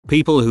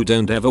People who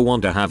don't ever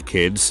want to have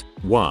kids.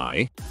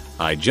 Why?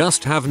 I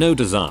just have no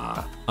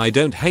desire. I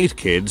don't hate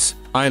kids.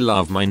 I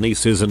love my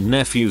nieces and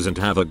nephews and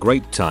have a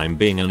great time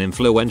being an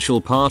influential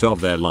part of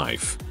their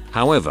life.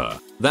 However,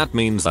 that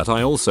means that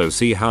I also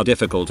see how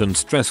difficult and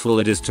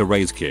stressful it is to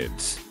raise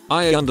kids.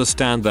 I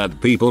understand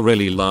that people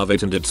really love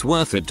it and it's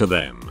worth it to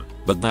them,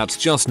 but that's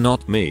just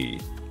not me.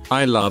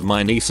 I love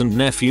my niece and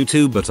nephew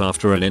too, but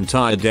after an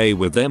entire day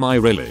with them I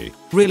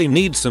really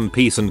need some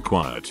peace and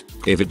quiet.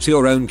 If it's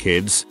your own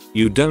kids,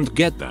 you don't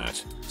get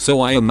that.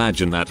 So I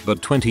imagine that,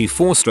 but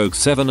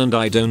 24/7 and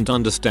I don't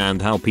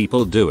understand how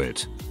people do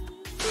it.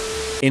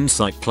 In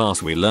psych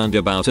class we learned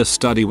about a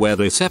study where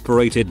they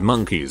separated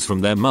monkeys from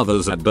their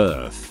mothers at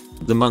birth.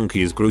 The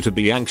monkeys grew to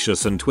be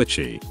anxious and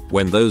twitchy.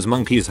 When those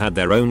monkeys had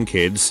their own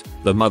kids,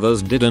 the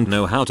mothers didn't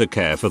know how to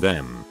care for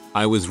them.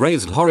 I was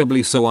raised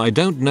horribly, so I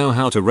don't know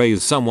how to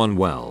raise someone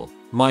well.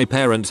 My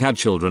parents had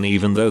children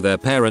even though their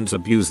parents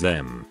abused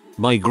them.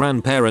 My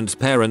grandparents'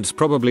 parents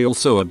probably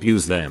also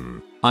abused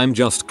them. I'm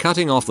just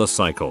cutting off the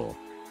cycle.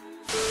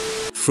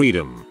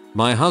 Freedom.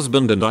 My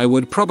husband and I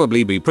would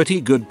probably be pretty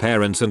good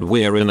parents and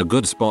we're in a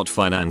good spot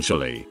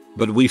financially,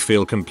 but we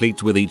feel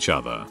complete with each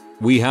other.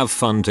 We have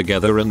fun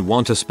together and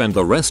want to spend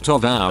the rest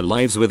of our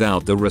lives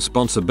without the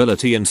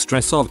responsibility and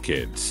stress of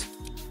kids.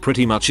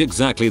 Pretty much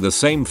exactly the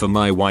same for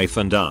my wife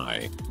and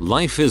I.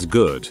 Life is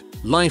good.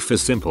 Life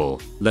is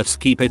simple. Let's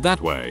keep it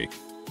that way.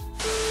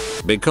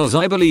 Because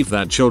I believe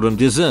that children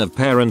deserve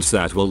parents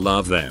that will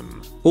love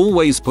them,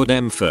 always put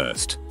them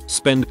first,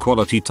 spend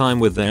quality time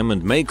with them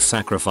and make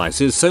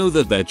sacrifices so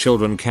that their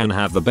children can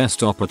have the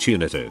best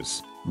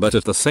opportunities, but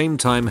at the same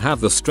time have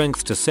the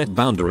strength to set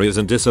boundaries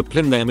and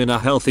discipline them in a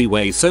healthy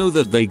way so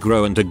that they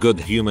grow into good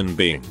human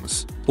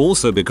beings.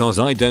 Also because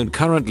I don't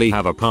currently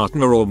have a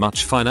partner or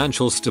much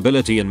financial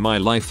stability in my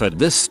life at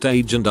this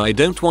stage, and I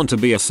don't want to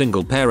be a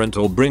single parent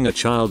or bring a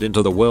child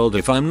into the world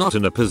if I'm not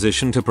in a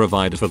position to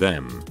provide for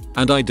them.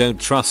 And I don't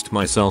trust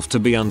myself to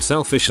be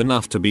unselfish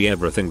enough to be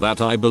everything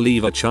that I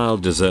believe a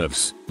child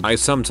deserves. I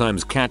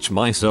sometimes catch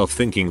myself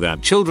thinking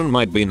that children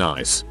might be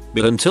nice,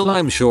 but until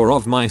I'm sure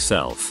of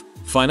myself,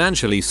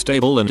 financially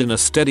stable and in a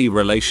steady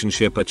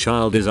relationship, a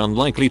child is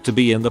unlikely to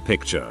be in the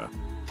picture.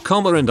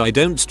 And I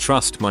don't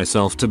trust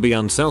myself to be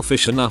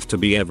unselfish enough to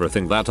be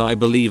everything that I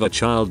believe a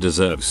child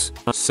deserves.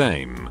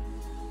 Same.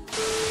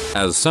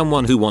 As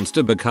someone who wants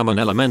to become an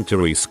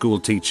elementary school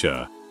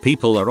teacher,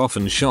 people are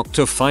often shocked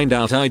to find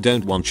out I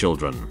don't want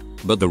children.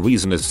 But the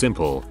reason is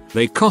simple.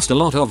 They cost a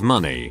lot of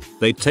money,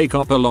 they take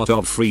up a lot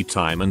of free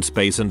time and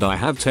space, and I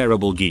have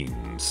terrible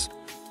genes.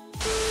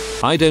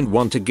 I don't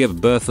want to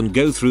give birth and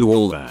go through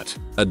all that.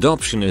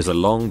 Adoption is a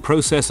long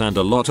process and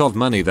a lot of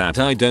money that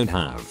I don't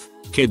have.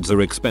 Kids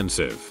are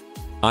expensive.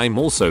 I'm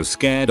also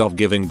scared of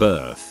giving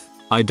birth.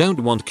 I don't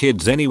want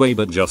kids anyway,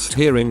 but just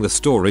hearing the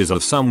stories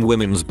of some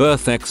women's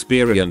birth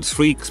experience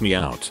freaks me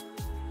out.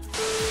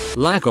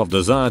 Lack of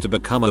desire to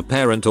become a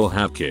parent or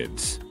have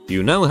kids.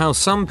 You know how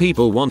some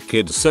people want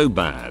kids so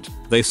bad,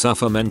 they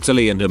suffer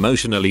mentally and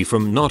emotionally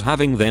from not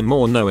having them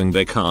or knowing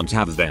they can't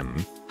have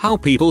them. How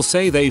people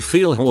say they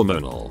feel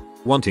hormonal,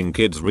 wanting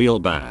kids real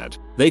bad,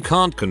 they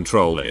can't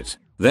control it.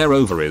 Their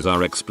ovaries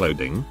are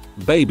exploding,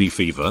 baby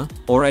fever,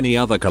 or any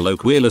other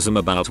colloquialism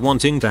about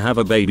wanting to have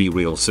a baby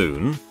real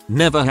soon.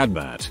 Never had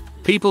that.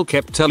 People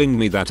kept telling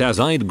me that as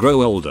I'd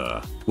grow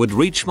older, would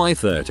reach my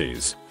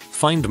 30s,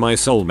 find my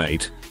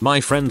soulmate, my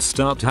friends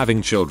start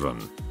having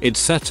children,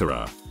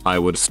 etc., I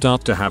would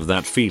start to have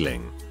that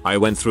feeling. I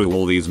went through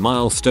all these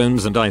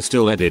milestones and I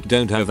still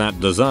don't have that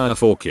desire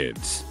for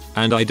kids.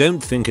 And I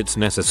don't think it's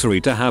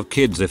necessary to have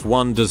kids if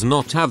one does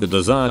not have the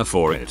desire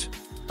for it.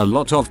 A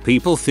lot of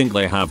people think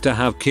they have to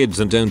have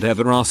kids and don't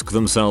ever ask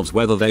themselves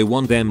whether they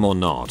want them or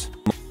not.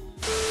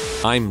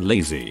 I'm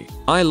lazy.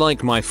 I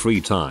like my free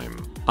time.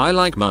 I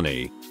like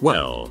money.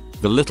 Well,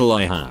 the little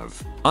I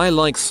have. I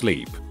like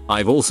sleep.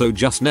 I've also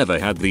just never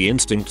had the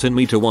instinct in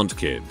me to want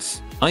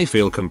kids. I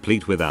feel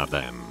complete without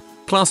them.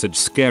 Plus it's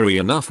scary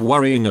enough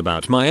worrying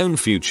about my own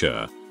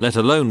future, let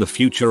alone the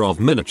future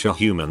of miniature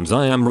humans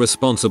I am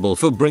responsible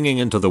for bringing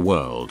into the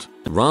world.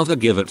 Rather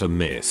give it a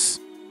miss.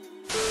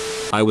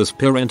 I was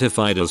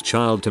parentified as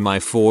child to my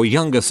 4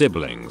 younger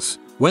siblings.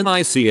 When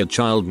I see a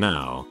child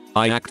now,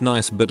 I act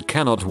nice but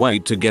cannot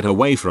wait to get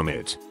away from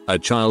it. A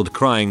child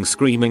crying,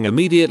 screaming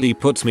immediately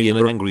puts me in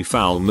an angry,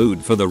 foul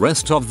mood for the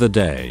rest of the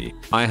day.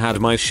 I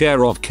had my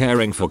share of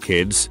caring for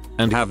kids,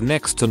 and have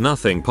next to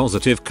nothing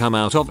positive come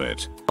out of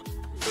it.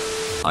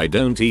 I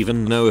don't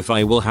even know if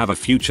I will have a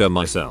future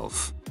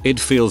myself. It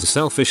feels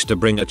selfish to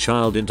bring a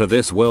child into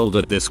this world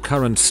at this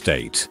current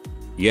state.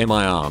 Yeah,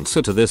 my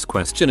answer to this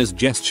question is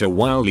gesture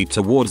wildly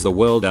towards the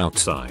world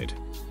outside.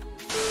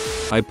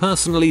 I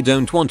personally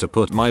don't want to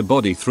put my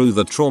body through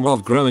the trauma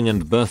of growing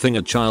and birthing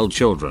a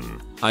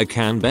children. I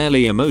can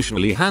barely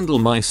emotionally handle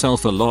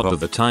myself a lot of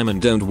the time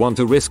and don't want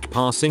to risk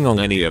passing on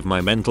any of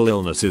my mental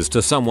illnesses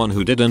to someone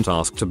who didn't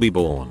ask to be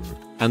born.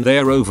 And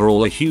they're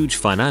overall a huge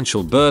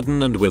financial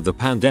burden, and with the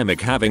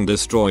pandemic having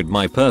destroyed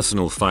my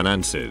personal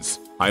finances,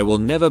 I will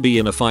never be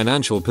in a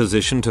financial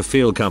position to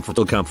feel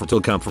comfortable.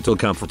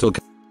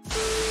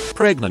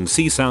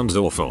 Pregnancy sounds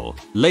awful.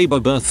 Labor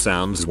birth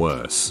sounds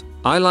worse.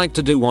 I like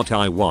to do what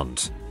I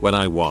want, when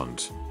I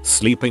want.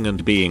 Sleeping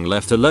and being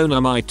left alone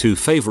are my two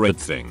favorite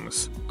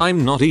things.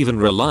 I'm not even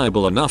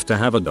reliable enough to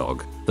have a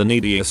dog. The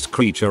neediest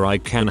creature I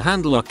can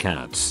handle are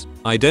cats.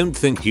 I don't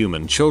think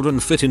human children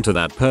fit into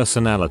that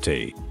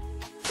personality.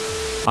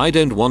 I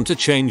don't want to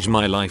change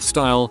my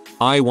lifestyle.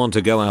 I want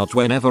to go out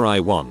whenever I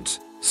want,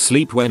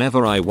 sleep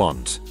whenever I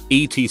want,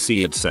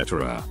 etc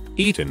etc.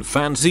 Eat in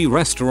fancy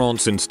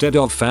restaurants instead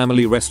of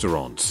family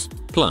restaurants.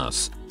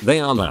 Plus, they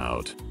are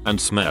loud and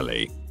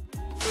smelly.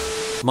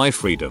 My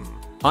freedom.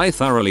 I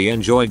thoroughly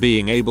enjoy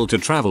being able to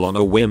travel on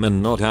a whim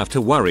and not have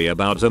to worry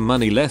about a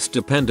money-less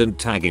dependent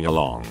tagging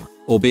along,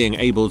 or being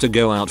able to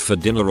go out for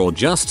dinner or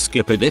just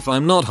skip it if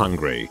I'm not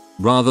hungry,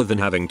 rather than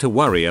having to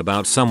worry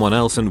about someone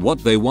else and what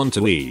they want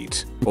to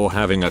eat, or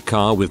having a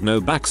car with no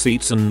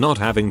backseats and not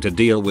having to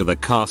deal with a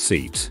car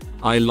seat.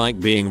 I like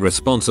being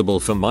responsible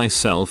for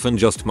myself and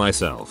just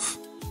myself.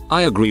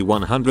 I agree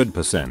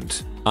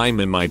 100%. I'm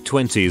in my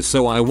 20s,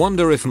 so I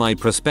wonder if my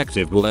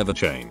perspective will ever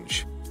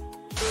change.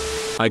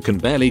 I can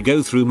barely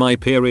go through my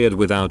period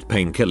without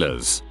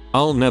painkillers.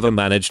 I'll never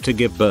manage to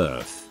give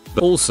birth.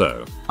 But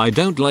also, I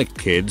don't like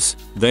kids,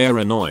 they're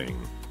annoying.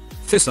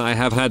 This I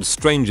have had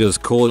strangers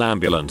call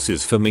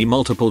ambulances for me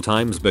multiple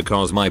times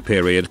because my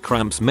period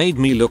cramps made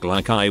me look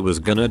like I was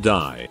gonna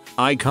die.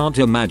 I can't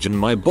imagine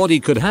my body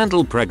could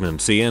handle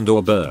pregnancy and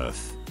or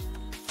birth.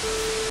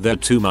 They're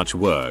too much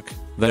work.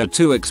 They're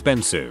too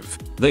expensive.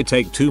 They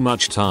take too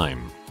much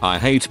time. I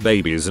hate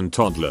babies and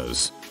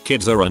toddlers.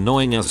 Kids are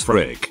annoying as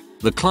frick.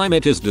 The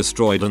climate is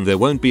destroyed and there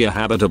won't be a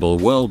habitable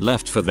world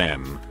left for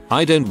them.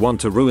 I don't want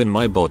to ruin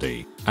my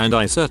body, and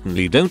I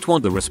certainly don't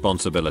want the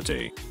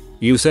responsibility.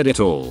 You said it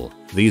all.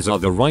 These are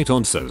the right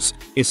answers,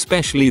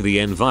 especially the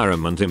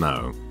environment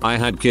emo. I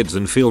had kids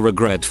and feel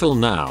regretful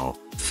now.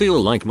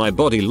 Feel like my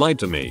body lied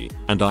to me,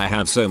 and I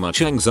have so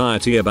much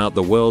anxiety about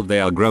the world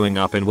they are growing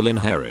up in will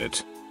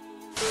inherit.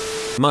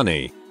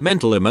 Money,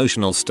 mental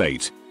emotional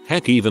state,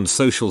 heck even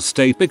social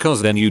state,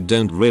 because then you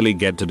don't really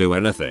get to do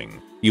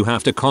anything. You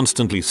have to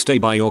constantly stay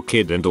by your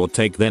kid and or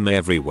take them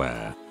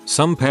everywhere.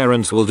 Some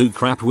parents will do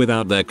crap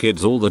without their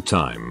kids all the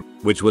time,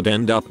 which would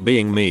end up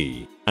being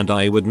me, and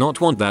I would not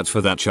want that for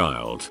that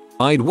child.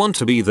 I'd want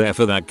to be there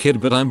for that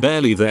kid, but I'm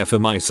barely there for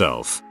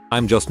myself.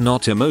 I'm just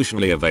not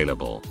emotionally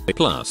available.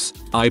 Plus,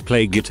 I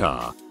play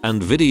guitar,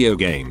 and video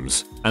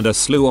games, and a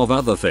slew of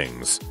other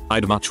things.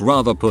 I'd much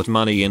rather put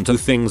money into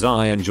things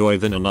I enjoy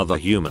than another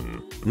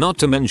human. Not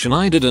to mention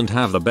I didn't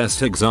have the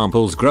best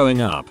examples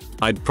growing up.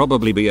 I'd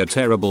probably be a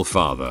terrible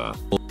father.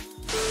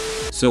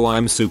 So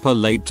I'm super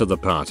late to the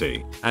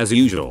party, as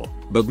usual,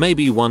 but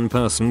maybe one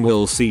person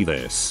will see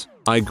this.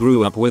 I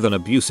grew up with an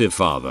abusive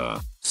father.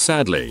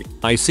 Sadly,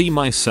 I see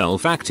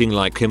myself acting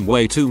like him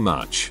way too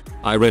much.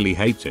 I really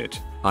hate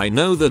it. I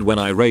know that when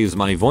I raise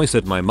my voice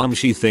at my mum,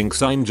 she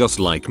thinks I'm just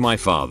like my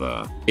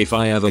father. If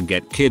I ever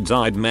get kids,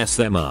 I'd mess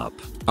them up.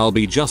 I'll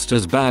be just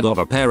as bad of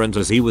a parent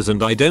as he was,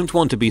 and I don't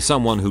want to be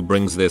someone who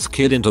brings this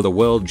kid into the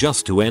world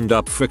just to end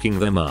up fricking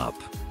them up.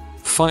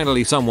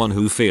 Finally, someone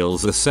who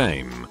feels the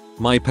same.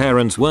 My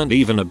parents weren't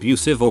even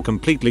abusive or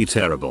completely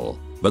terrible,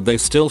 but they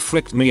still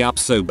fricked me up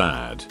so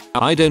bad.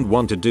 I don't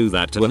want to do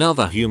that to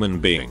another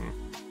human being.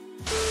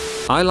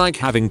 I like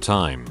having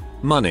time,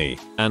 money,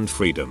 and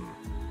freedom.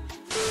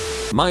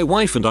 My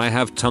wife and I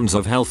have tons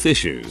of health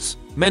issues,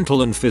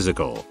 mental and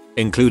physical,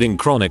 including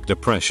chronic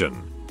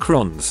depression,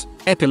 Crohn's,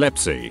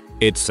 epilepsy,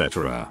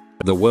 etc.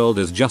 The world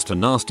is just a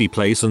nasty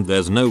place and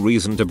there's no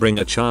reason to bring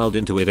a child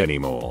into it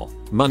anymore.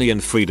 Money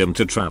and freedom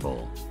to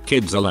travel.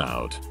 Kids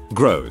allowed.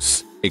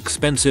 Gross,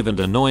 expensive and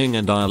annoying,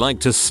 and I like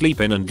to sleep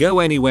in and go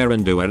anywhere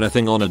and do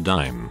anything on a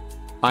dime.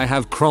 I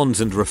have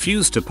Crohn's and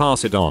refuse to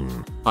pass it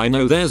on. I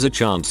know there's a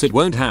chance it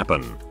won't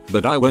happen,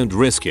 but I won't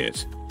risk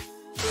it.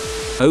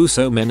 Oh,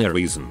 so many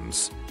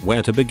reasons.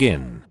 Where to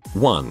begin?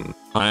 1.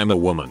 I am a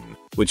woman,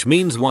 which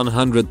means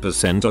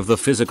 100% of the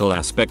physical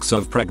aspects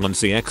of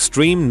pregnancy: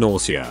 extreme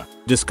nausea,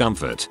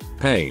 discomfort,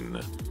 pain,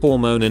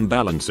 hormone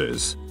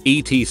imbalances,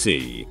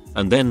 etc.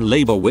 And then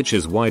labor, which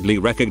is widely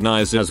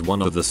recognized as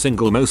one of the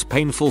single most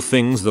painful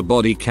things the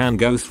body can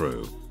go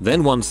through.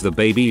 Then once the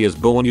baby is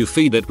born, you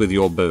feed it with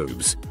your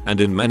boobs,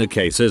 and in many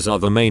cases are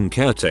the main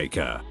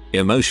caretaker,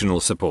 emotional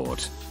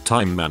support,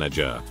 time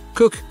manager,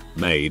 cook,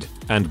 maid,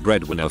 and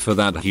breadwinner for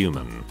that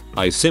human.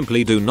 I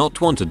simply do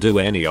not want to do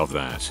any of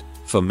that.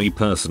 For me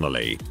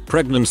personally,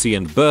 pregnancy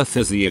and birth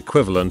is the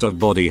equivalent of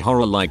body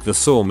horror like the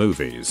Saw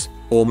movies,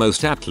 or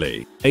most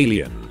aptly,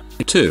 Alien.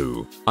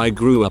 2. I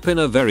grew up in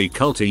a very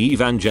culty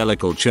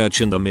evangelical church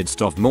in the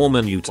midst of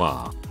Mormon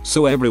Utah,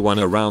 so everyone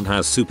around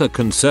has super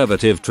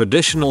conservative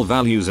traditional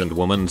values, and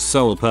woman's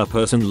sole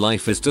purpose in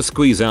life is to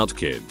squeeze out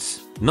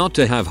kids, not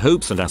to have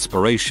hopes and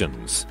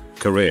aspirations,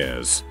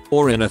 careers,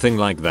 or anything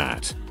like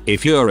that.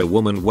 If you're a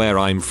woman where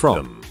I'm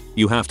from,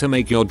 you have to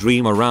make your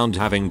dream around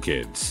having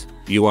kids.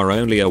 You are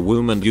only a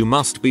woman, you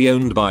must be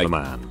owned by a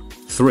man.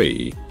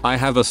 3. I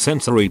have a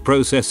sensory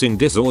processing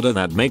disorder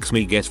that makes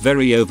me get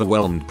very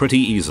overwhelmed pretty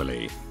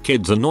easily.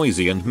 Kids are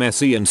noisy and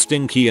messy and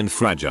stinky and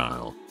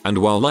fragile. And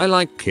while I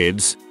like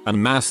kids,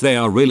 en masse they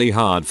are really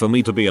hard for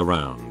me to be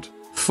around.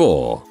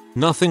 4.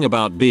 Nothing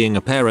about being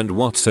a parent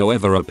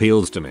whatsoever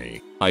appeals to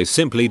me. I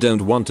simply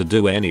don't want to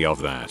do any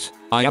of that.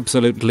 I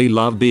absolutely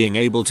love being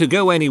able to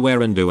go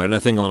anywhere and do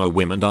anything on a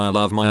whim, and I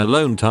love my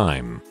alone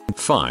time.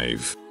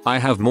 5. I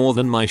have more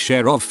than my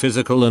share of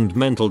physical and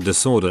mental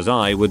disorders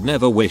I would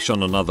never wish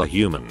on another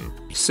human.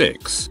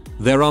 6.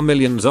 There are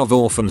millions of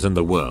orphans in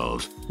the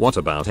world. What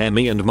about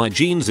me and my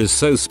genes is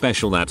so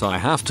special that I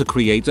have to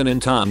create an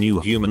entire new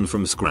human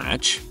from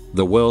scratch?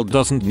 The world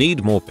doesn't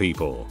need more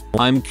people.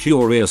 I'm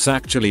curious,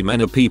 actually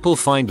many people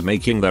find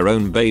making their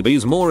own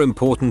babies more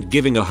important,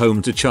 giving a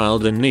home to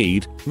child in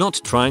need, not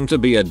trying to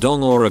be a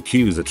dong or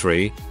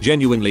accusatory,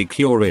 genuinely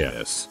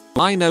curious.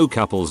 I know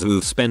couples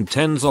who've spent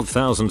tens of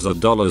thousands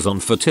of dollars on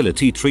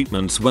fertility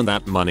treatments when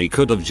that money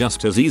could have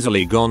just as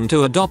easily gone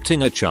to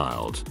adopting a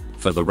child.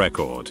 For the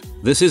record,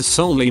 this is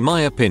solely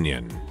my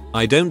opinion.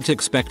 I don't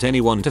expect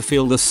anyone to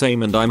feel the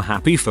same, and I'm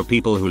happy for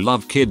people who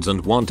love kids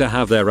and want to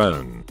have their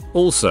own.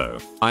 Also,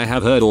 I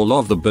have heard all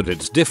of the "but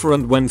it's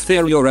different when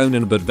they're your own"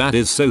 and "but that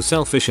is so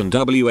selfish" and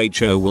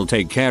 "WHO will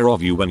take care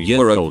of you when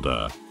you're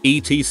older"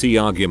 etc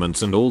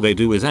arguments, and all they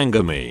do is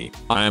anger me.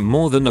 I am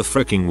more than a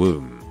freaking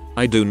womb.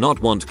 I do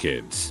not want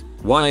kids.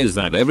 Why is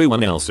that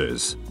everyone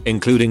else's,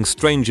 including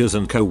strangers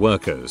and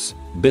co-workers,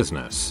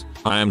 business?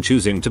 I am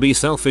choosing to be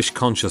selfish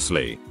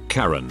consciously,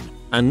 Karen,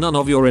 and none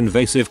of your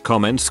invasive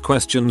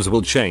questions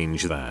will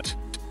change that.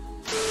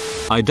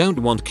 I don't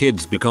want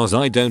kids because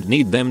I don't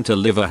need them to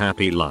live a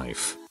happy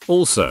life.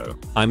 Also,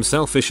 I'm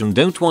selfish and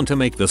don't want to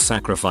make the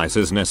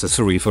sacrifices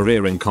necessary for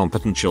rearing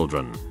competent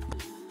children.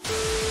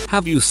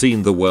 Have you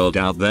seen the world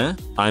out there?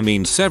 I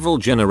mean, several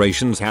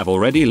generations have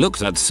already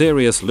looked at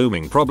serious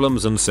looming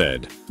problems and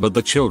said, but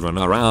the children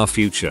are our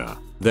future.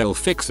 They'll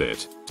fix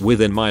it.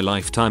 Within my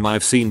lifetime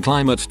I've seen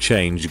climate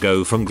change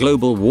go from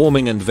global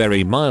warming and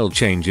very mild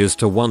changes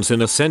to once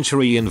in a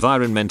century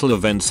environmental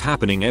events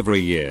happening every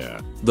year.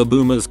 The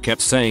boomers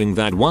kept saying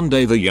that one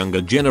day the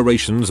younger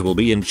generations will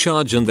be in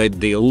charge and they'd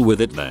deal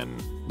with it then.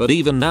 But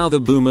even now the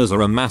boomers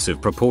are a massive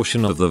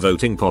proportion of the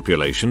voting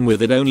population,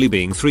 with it only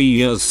being 3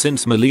 years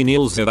since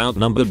millennials have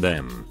outnumbered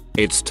them.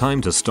 It's time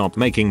to stop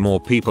making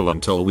more people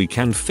until we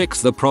can fix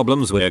the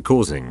problems we're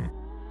causing.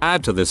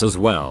 Add to this as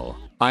well,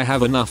 I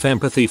have enough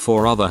empathy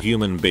for other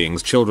human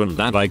beings' children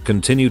that I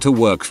continue to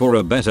work for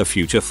a better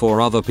future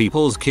for other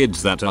people's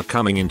kids that are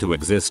coming into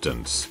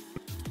existence.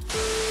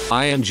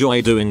 I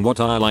enjoy doing what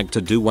I like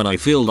to do when I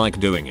feel like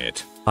doing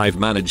it. I've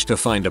managed to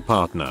find a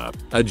partner,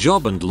 a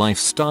job and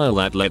lifestyle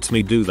that lets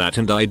me do that,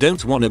 and I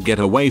don't want to get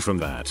away from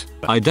that.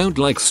 I don't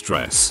like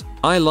stress.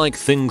 I like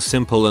things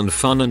simple and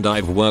fun, and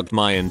I've worked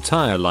my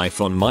entire life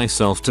on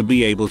myself to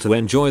be able to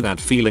enjoy that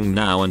feeling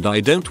now, and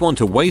I don't want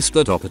to waste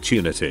that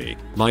opportunity.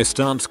 My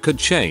stance could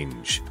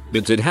change,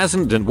 but it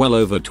hasn't in well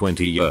over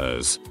 20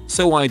 years,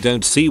 so I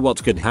don't see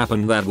what could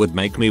happen that would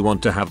make me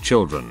want to have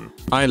children.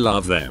 I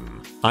love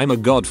them. I'm a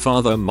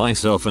godfather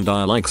myself and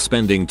I like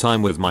spending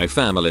time with my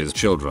family's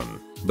children,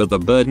 but the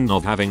burden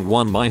of having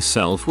one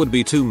myself would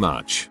be too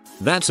much.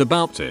 That's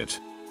about it.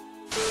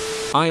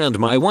 I and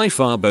my wife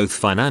are both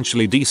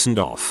financially decent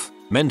off,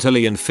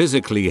 mentally and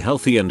physically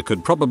healthy, and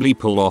could probably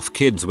pull off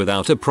kids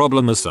without a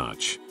problem as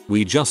such.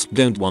 We just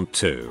don't want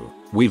to.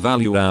 We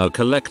value our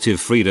collective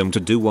freedom to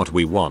do what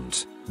we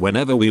want,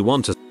 whenever we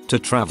want to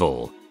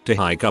travel, to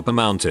hike up a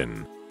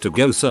mountain, to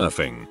go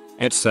surfing,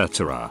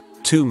 etc.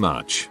 Too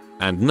much.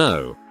 And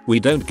no, we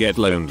don't get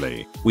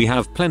lonely. We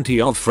have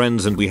plenty of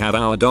friends and we have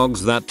our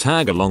dogs that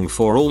tag along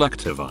for all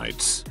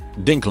activities.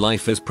 Dink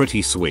life is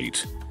pretty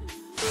sweet.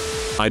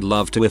 I'd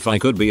love to if I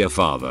could be a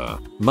father.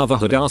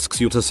 Motherhood asks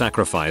you to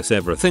sacrifice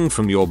everything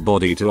from your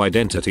body to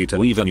identity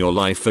to even your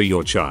life for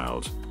your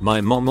child.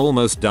 My mom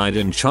almost died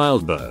in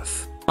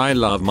childbirth. I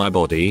love my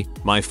body,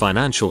 my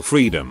financial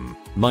freedom,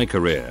 my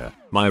career,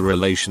 my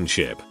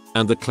relationship,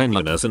 and the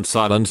cleanliness and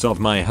silence of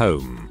my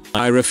home.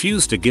 I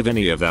refuse to give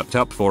any of that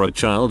up for a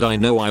child I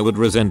know I would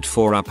resent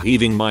for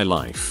upheaving my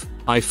life.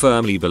 I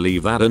firmly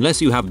believe that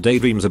unless you have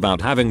daydreams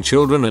about having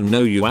children and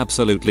know you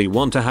absolutely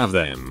want to have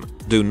them,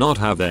 do not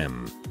have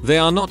them. They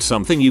are not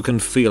something you can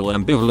feel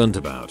ambivalent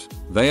about.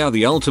 They are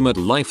the ultimate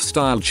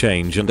lifestyle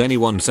change, and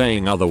anyone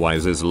saying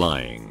otherwise is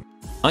lying.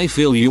 I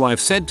feel you. I've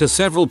said to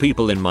several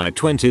people in my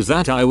 20s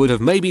that I would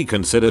have maybe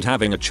considered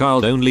having a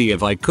child only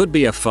if I could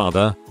be a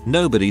father.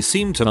 Nobody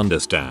seemed to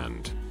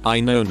understand. I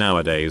know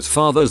nowadays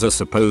fathers are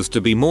supposed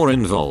to be more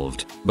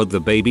involved, but the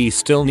baby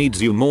still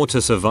needs you more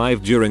to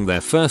survive during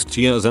their first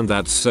years, and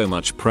that's so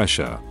much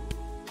pressure.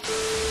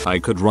 I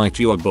could write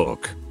you a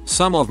book.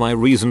 Some of my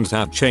reasons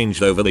have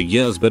changed over the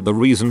years, but the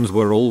reasons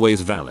were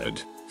always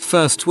valid.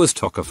 First was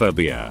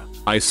tocophobia.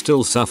 I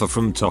still suffer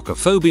from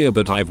tocophobia,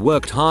 but I've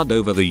worked hard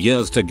over the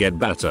years to get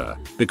better,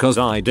 because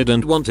I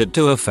didn't want it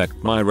to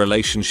affect my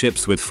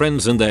relationships with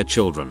friends and their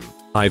children.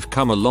 I've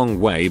come a long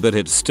way, but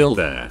it's still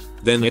there.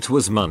 Then it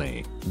was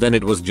money. Then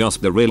it was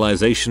just the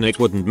realization it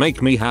wouldn't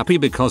make me happy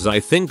because I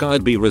think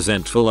I'd be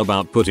resentful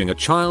about putting a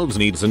child's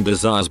needs and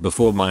desires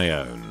before my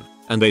own.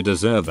 and they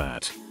deserve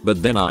that.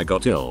 But then I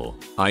got ill.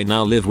 I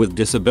now live with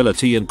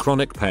disability and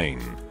chronic pain.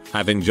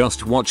 Having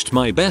just watched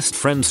my best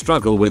friend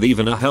struggle with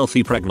even a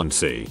healthy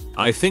pregnancy,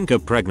 I think a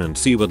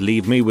pregnancy would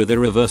leave me with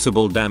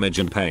irreversible damage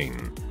and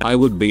pain. I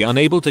would be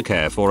unable to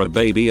care for a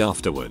baby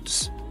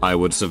afterwards. I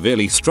would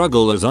severely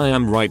struggle as I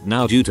am right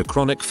now due to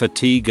chronic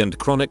fatigue and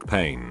chronic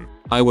pain.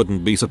 I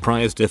wouldn't be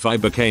surprised if I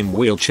became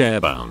wheelchair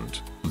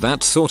bound.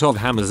 That sort of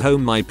hammers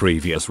home my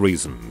previous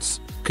reasons.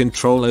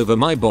 Control over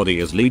my body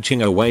is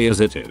leeching away as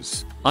it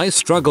is. I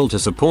struggle to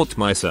support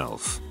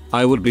myself.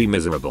 I would be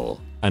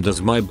miserable. And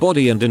as my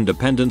body and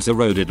independence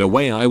eroded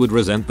away, I would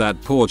resent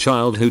that poor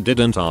child who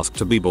didn't ask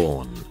to be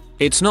born.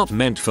 It's not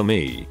meant for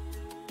me.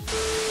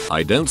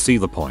 I don't see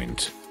the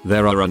point.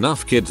 There are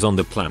enough kids on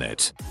the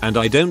planet, and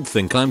I don't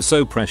think I'm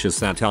so precious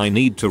that I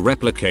need to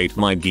replicate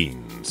my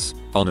genes.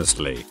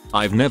 Honestly,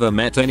 I've never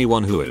met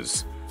anyone who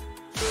is.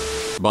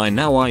 By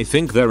now I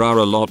think there are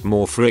a lot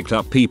more freaked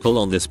up people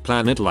on this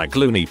planet, like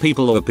loony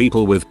people or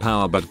people with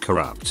power but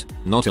corrupt.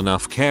 Not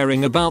enough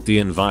caring about the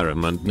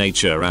environment,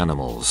 nature,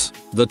 animals.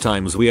 The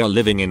times we are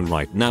living in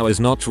right now is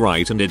not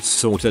right, and it's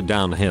sorta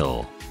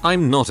downhill.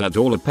 I'm not at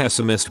all a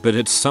pessimist, but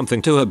it's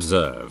something to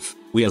observe.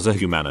 We as a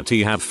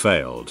humanity have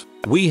failed.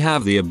 We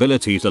have the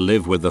ability to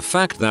live with the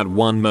fact that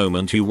one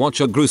moment you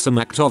watch a gruesome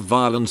act of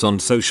violence on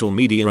social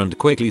media and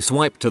quickly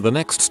swipe to the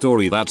next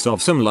story that's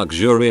of some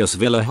luxurious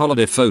villa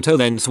holiday photo,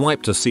 then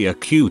swipe to see a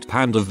cute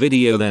panda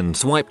video, then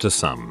swipe to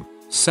some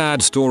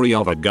sad story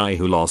of a guy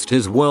who lost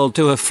his world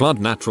to a flood,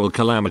 natural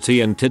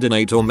calamity, and to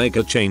donate or make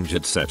a change,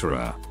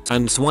 etc.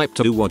 And swipe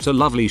to what a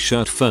lovely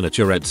shirt,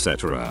 furniture,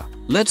 etc.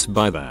 Let's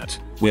buy that.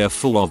 We're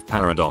full of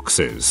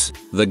paradoxes.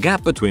 The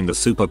gap between the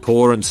super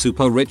poor and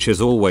super rich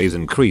is always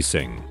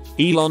increasing.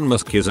 Elon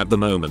Musk is at the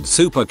moment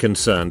super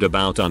concerned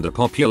about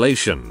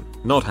underpopulation,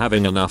 not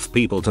having enough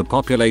people to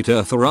populate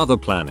Earth or other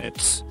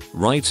planets.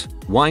 Right?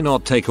 Why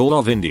not take all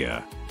of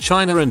India,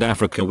 China and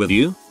Africa with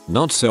you?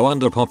 Not so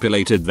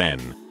underpopulated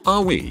then,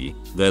 are we?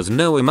 There's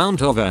no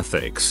amount of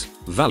ethics,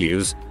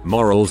 values,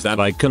 morals that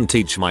I can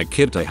teach my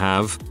kid to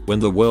have when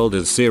the world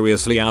is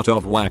seriously out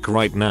of whack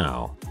right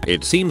now.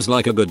 It seems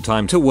like a good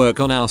time to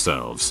work on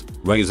ourselves,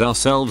 raise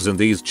ourselves in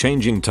these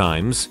changing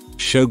times,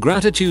 show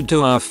gratitude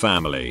to our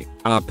family,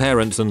 our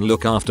parents, and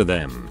look after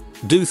them.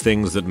 Do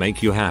things that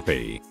make you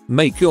happy.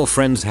 Make your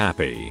friends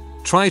happy.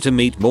 Try to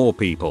meet more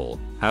people.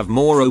 Have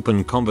more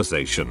open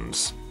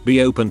conversations.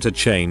 Be open to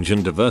change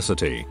and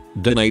diversity.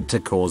 Donate to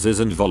causes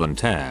and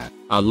volunteer.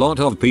 A lot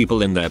of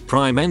people in their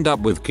prime end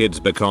up with kids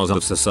because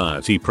of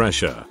society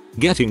pressure.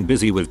 Getting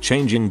busy with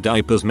changing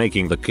diapers,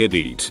 making the kid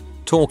eat,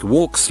 talk,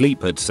 walk,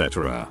 sleep,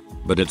 etc.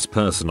 But it's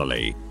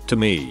personally, to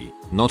me,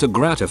 not a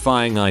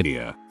gratifying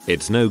idea.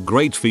 It's no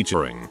great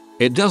featuring.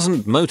 It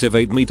doesn't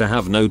motivate me to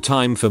have no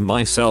time for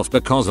myself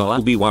because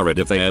I'll be worried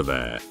if they are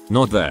there,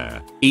 not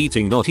there,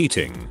 eating, not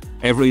eating.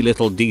 Every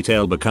little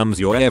detail becomes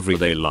your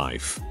everyday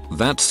life.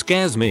 That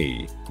scares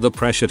me. The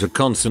pressure to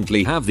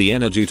constantly have the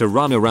energy to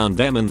run around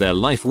them and their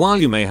life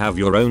while you may have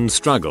your own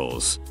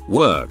struggles,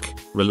 work,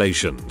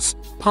 relations,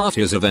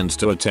 parties, events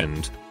to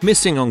attend,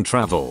 missing on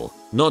travel,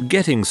 not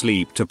getting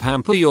sleep to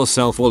pamper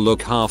yourself or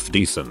look half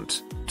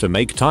decent. To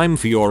make time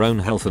for your own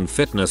health and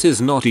fitness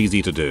is not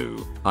easy to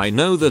do. I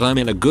know that I'm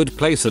in a good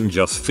place and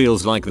just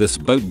feels like this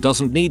boat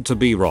doesn't need to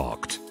be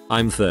rocked.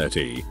 I'm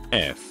 30,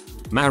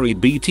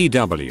 married,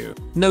 BTW,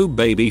 no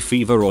baby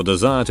fever or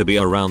desire to be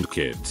around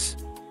kids.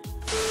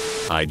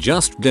 I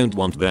just don't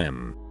want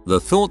them. The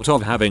thought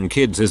of having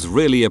kids is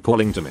really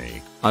appalling to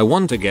me. I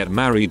want to get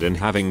married, and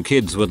having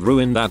kids would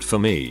ruin that for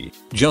me.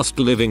 Just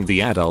living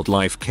the adult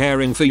life,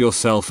 caring for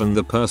yourself and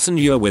the person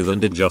you're with,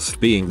 and it just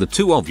being the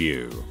two of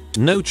you.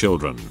 No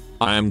children.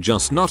 I am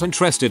just not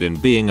interested in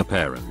being a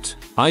parent.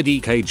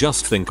 IDK,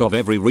 just think of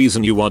every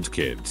reason you want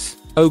kids.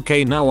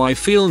 Okay, now I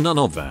feel none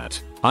of that.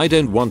 I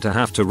don't want to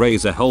have to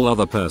raise a whole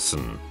other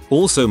person.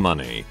 Also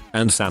money,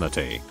 and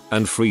sanity,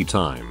 and free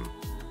time.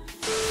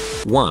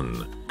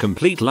 1.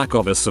 Complete lack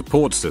of a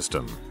support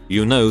system.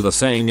 You know the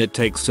saying, it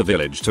takes a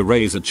village to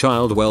raise a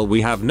child. Well,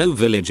 we have no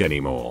village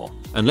anymore.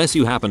 Unless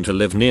you happen to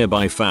live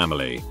nearby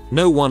family,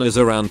 no one is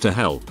around to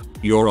help.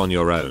 You're on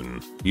your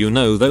own. You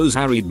know those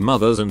harried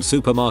mothers in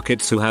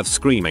supermarkets who have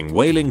screaming,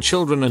 wailing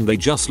children and they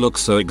just look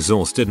so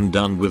exhausted and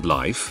done with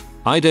life?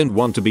 I don't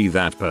want to be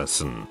that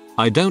person.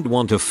 I don't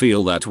want to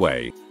feel that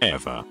way,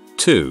 ever.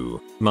 2.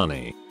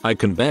 Money. I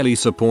can barely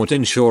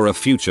insure a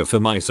future for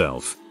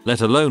myself,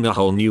 let alone a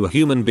whole new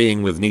human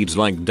being with needs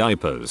like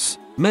diapers,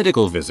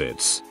 medical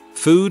visits,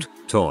 food,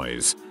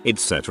 toys,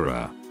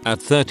 etc.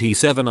 At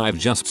 37 I've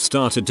just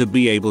started to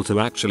be able to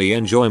actually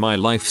enjoy my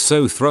life,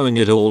 so throwing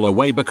it all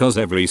away because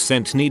every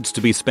cent needs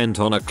to be spent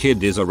on a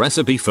kid is a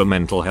recipe for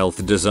mental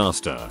health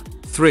disaster.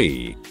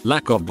 3.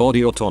 Lack of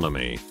body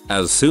autonomy.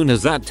 As soon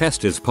as that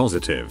test is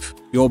positive,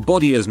 your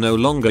body is no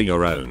longer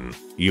your own.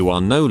 You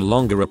are no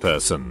longer a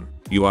person.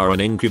 You are an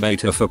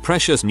incubator for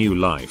precious new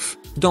life.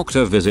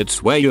 Doctor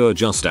visits where you're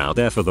just out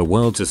there for the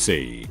world to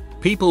see.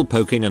 People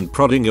poking and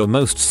prodding your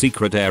most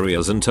secret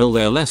areas until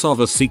they're less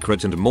of a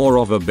secret and more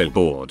of a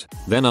billboard.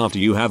 Then after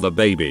you have a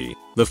baby,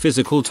 the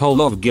physical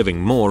toll of giving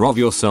more of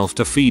yourself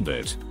to feed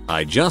it.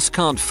 I just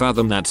can't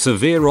fathom that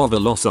severe of a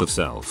loss of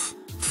self.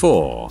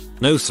 4.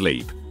 No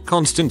sleep.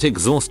 Constant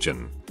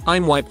exhaustion.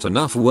 I'm wiped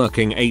enough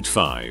working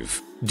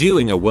 8-5.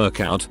 Doing a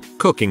workout,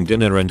 cooking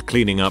dinner and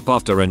cleaning up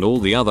after and all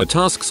the other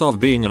tasks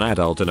of being an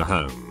adult in a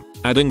home.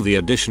 Adding the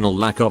additional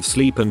lack of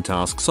sleep and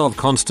tasks of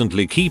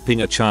constantly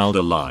keeping a child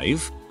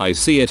alive, I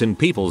see it in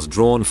people's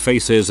drawn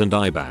faces and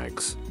eye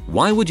bags.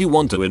 Why would you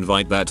want to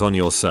invite that on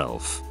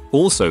yourself?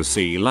 Also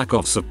see lack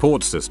of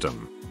support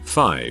system.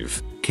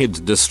 5. Kids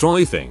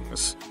destroy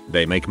things.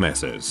 They make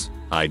messes.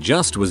 I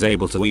just was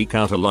able to eke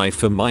out a life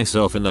for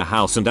myself in the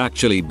house and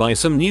actually buy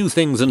some new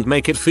things and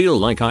make it feel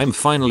like I'm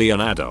finally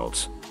an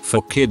adult.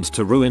 For kids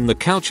to ruin the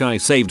couch I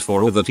saved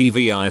for or the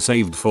TV I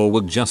saved for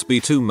would just be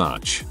too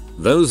much.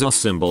 Those are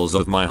symbols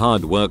of my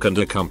hard work and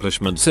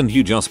accomplishments and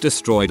you just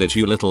destroyed it,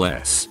 you little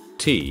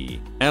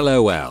s.t.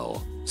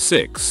 LOL.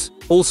 6.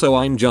 Also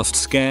I'm just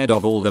scared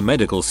of all the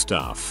medical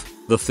stuff.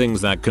 The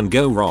things that can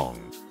go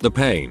wrong. The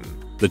pain.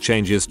 The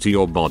changes to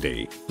your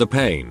body. The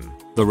pain.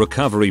 The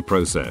recovery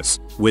process.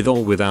 With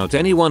or without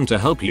anyone to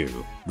help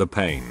you. The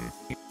pain.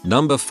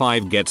 Number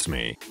 5 gets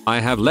me. I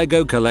have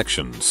Lego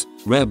collections,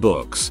 rare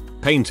books,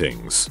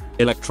 paintings,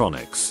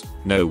 electronics.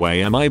 No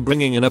way am I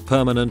bringing in a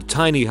permanent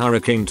tiny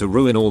hurricane to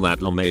ruin all that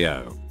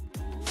LMAO.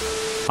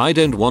 I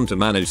don't want to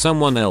manage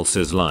someone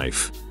else's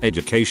life,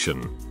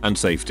 education, and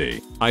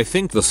safety. I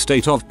think the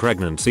state of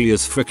pregnancy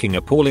is freaking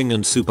appalling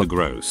and super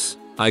gross.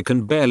 I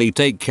can barely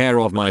take care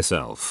of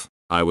myself.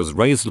 I was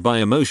raised by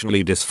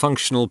emotionally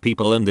dysfunctional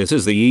people and this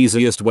is the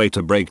easiest way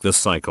to break the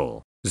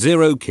cycle.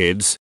 0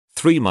 kids,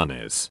 3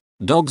 monies.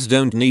 Dogs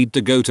don't need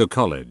to go to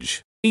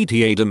college.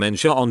 ETA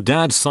dementia on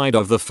dad's side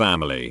of the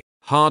family.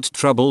 Heart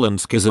trouble and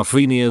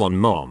schizophrenia on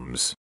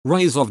mom's.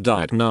 Rise of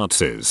diet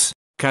Nazis.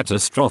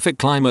 Catastrophic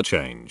climate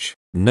change.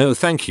 No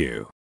thank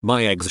you.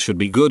 My eggs should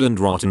be good and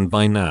rotten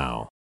by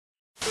now.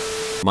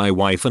 My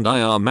wife and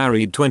I are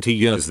married 20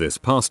 years this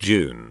past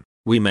June.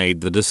 We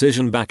made the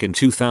decision back in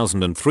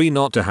 2003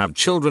 not to have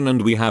children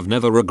and we have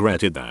never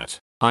regretted that.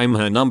 I'm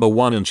her number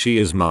 1 and she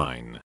is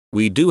mine.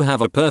 We do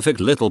have a perfect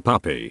little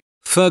puppy,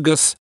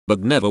 Fergus, but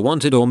never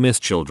wanted or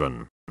missed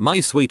children. My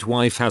sweet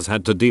wife has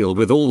had to deal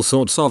with all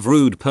sorts of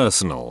rude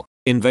personal,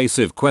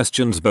 invasive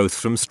questions both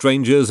from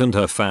strangers and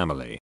her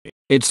family.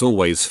 It's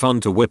always fun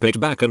to whip it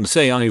back and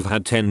say I've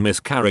had 10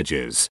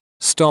 miscarriages.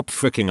 Stop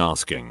freaking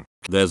asking.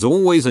 There's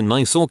always a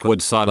nice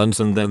awkward silence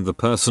and then the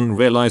person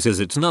realizes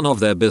it's none of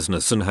their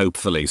business and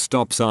hopefully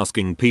stops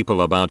asking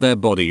people about their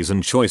bodies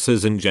and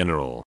choices in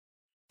general.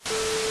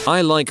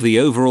 I like the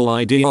overall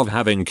idea of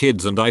having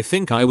kids and I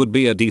think I would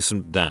be a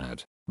decent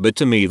dad. But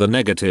to me the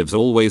negatives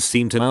always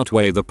seem to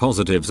outweigh the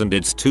positives and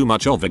it's too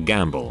much of a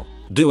gamble.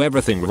 Do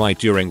everything right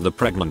during the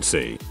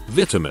pregnancy.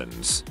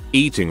 Vitamins.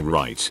 Eating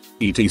right.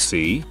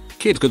 etc.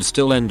 Kid could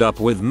still end up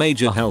with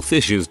major health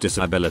issues,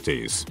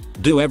 disabilities.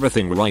 Do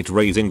everything right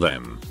raising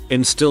them.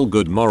 Instill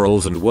good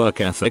morals and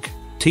work ethic.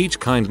 Teach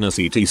kindness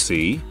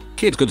etc.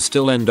 Kid could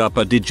still end up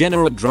a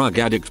degenerate drug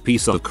addict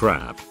piece of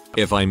crap.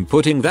 If I'm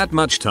putting that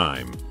much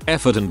time,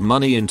 effort and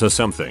money into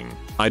something,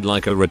 I'd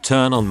like a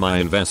return on my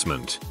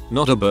investment,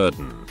 not a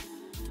burden.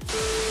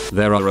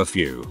 There are a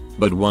few,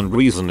 but one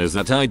reason is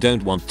that I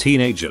don't want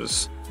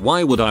teenagers.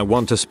 Why would I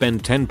want to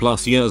spend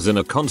 10+ years in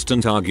a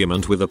constant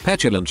argument with a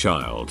petulant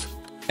child?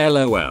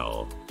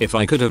 LOL. If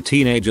I could have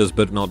teenagers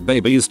but not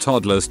babies,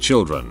 toddlers,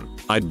 children,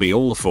 I'd be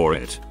all for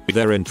it.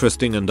 They're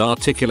interesting and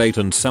articulate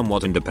and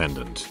somewhat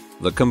independent.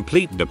 The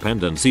complete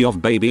dependency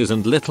of babies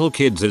and little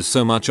kids is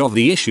so much of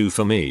the issue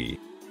for me.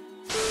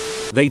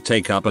 They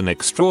take up an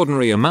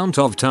extraordinary amount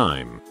of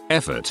time,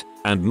 effort,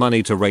 and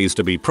money to raise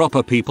to be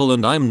proper people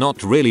and I'm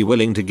not really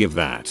willing to give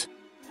that.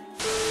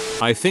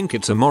 I think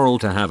it's immoral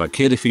to have a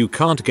kid if you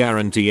can't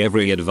guarantee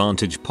every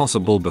advantage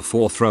possible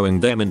before throwing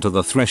them into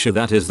the thresher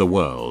that is the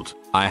world.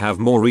 I have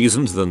more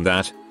reasons than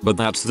that, but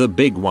that's the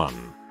big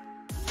one.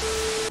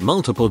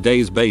 Multiple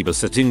days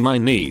babysitting my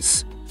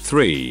niece,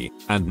 3,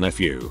 and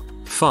nephew,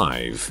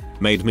 5,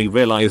 made me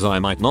realize I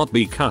might not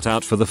be cut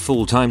out for the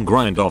full-time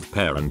grind of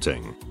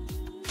parenting.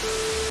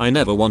 I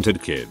never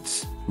wanted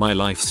kids. My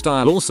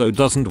lifestyle also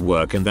doesn't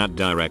work in that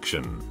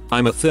direction.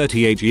 I'm a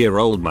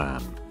 38-year-old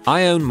man.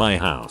 I own my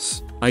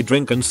house. I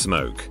drink and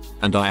smoke.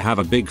 And I have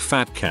a big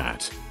fat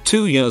cat.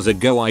 2 years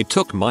ago I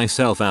took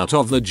myself out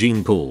of the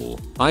gene pool.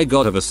 I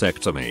got a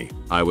vasectomy.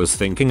 I was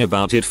thinking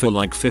about it for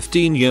like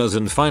 15 years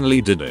and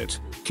finally did it.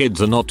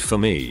 Kids are not for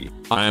me.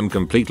 I am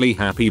completely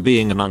happy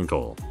being an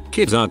uncle.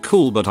 Kids are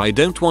cool but I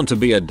don't want to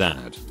be a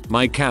dad.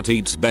 My cat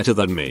eats better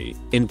than me,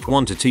 in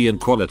quantity and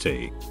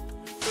quality.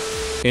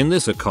 In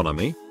this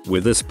economy,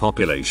 with this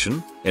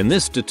population, in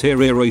this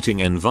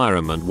deteriorating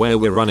environment where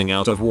we're running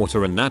out of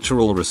water and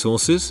natural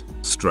resources,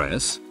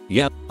 stress,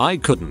 yeah, I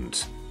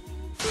couldn't.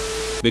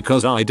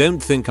 Because I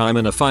don't think I'm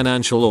in a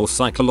financial or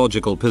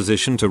psychological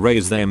position to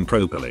raise them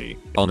properly.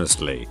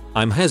 Honestly,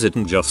 I'm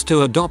hesitant just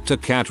to adopt a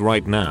cat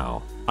right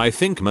now. I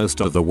think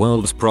most of the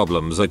world's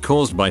problems are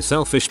caused by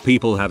selfish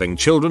people having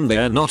children they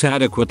are not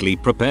adequately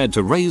prepared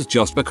to raise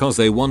just because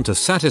they want to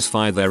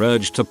satisfy their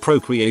urge to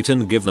procreate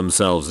and give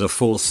themselves a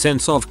false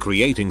sense of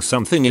creating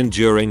something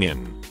enduring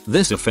in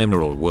this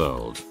ephemeral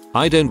world.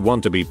 I don't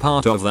want to be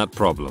part of that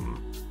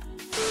problem.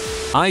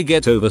 I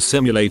get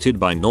overstimulated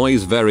by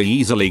noise very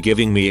easily,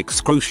 giving me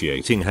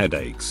excruciating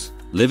headaches.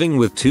 Living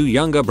with two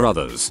younger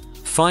brothers,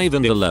 5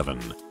 and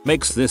 11,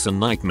 makes this a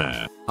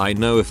nightmare. I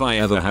know if I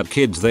ever had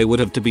kids they would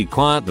have to be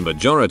quiet the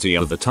majority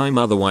of the time,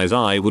 otherwise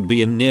I would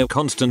be in near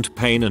constant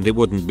pain and it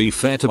wouldn't be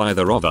fair to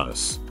either of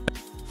us.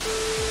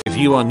 If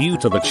you are new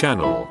to the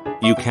channel,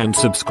 you can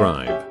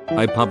subscribe.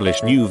 I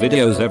publish new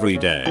videos every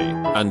day.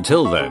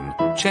 Until then,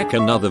 check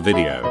another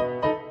video.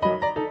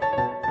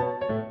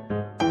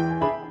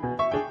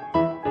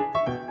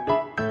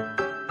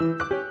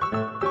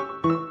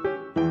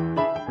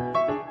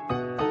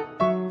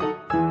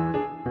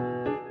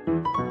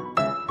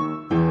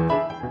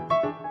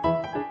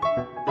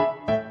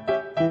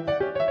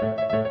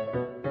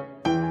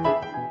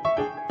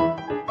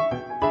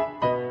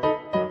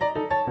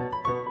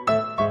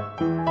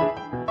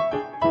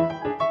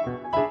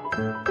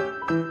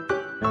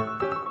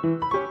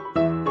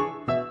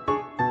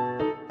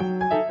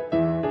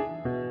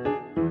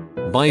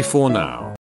 Bye for now.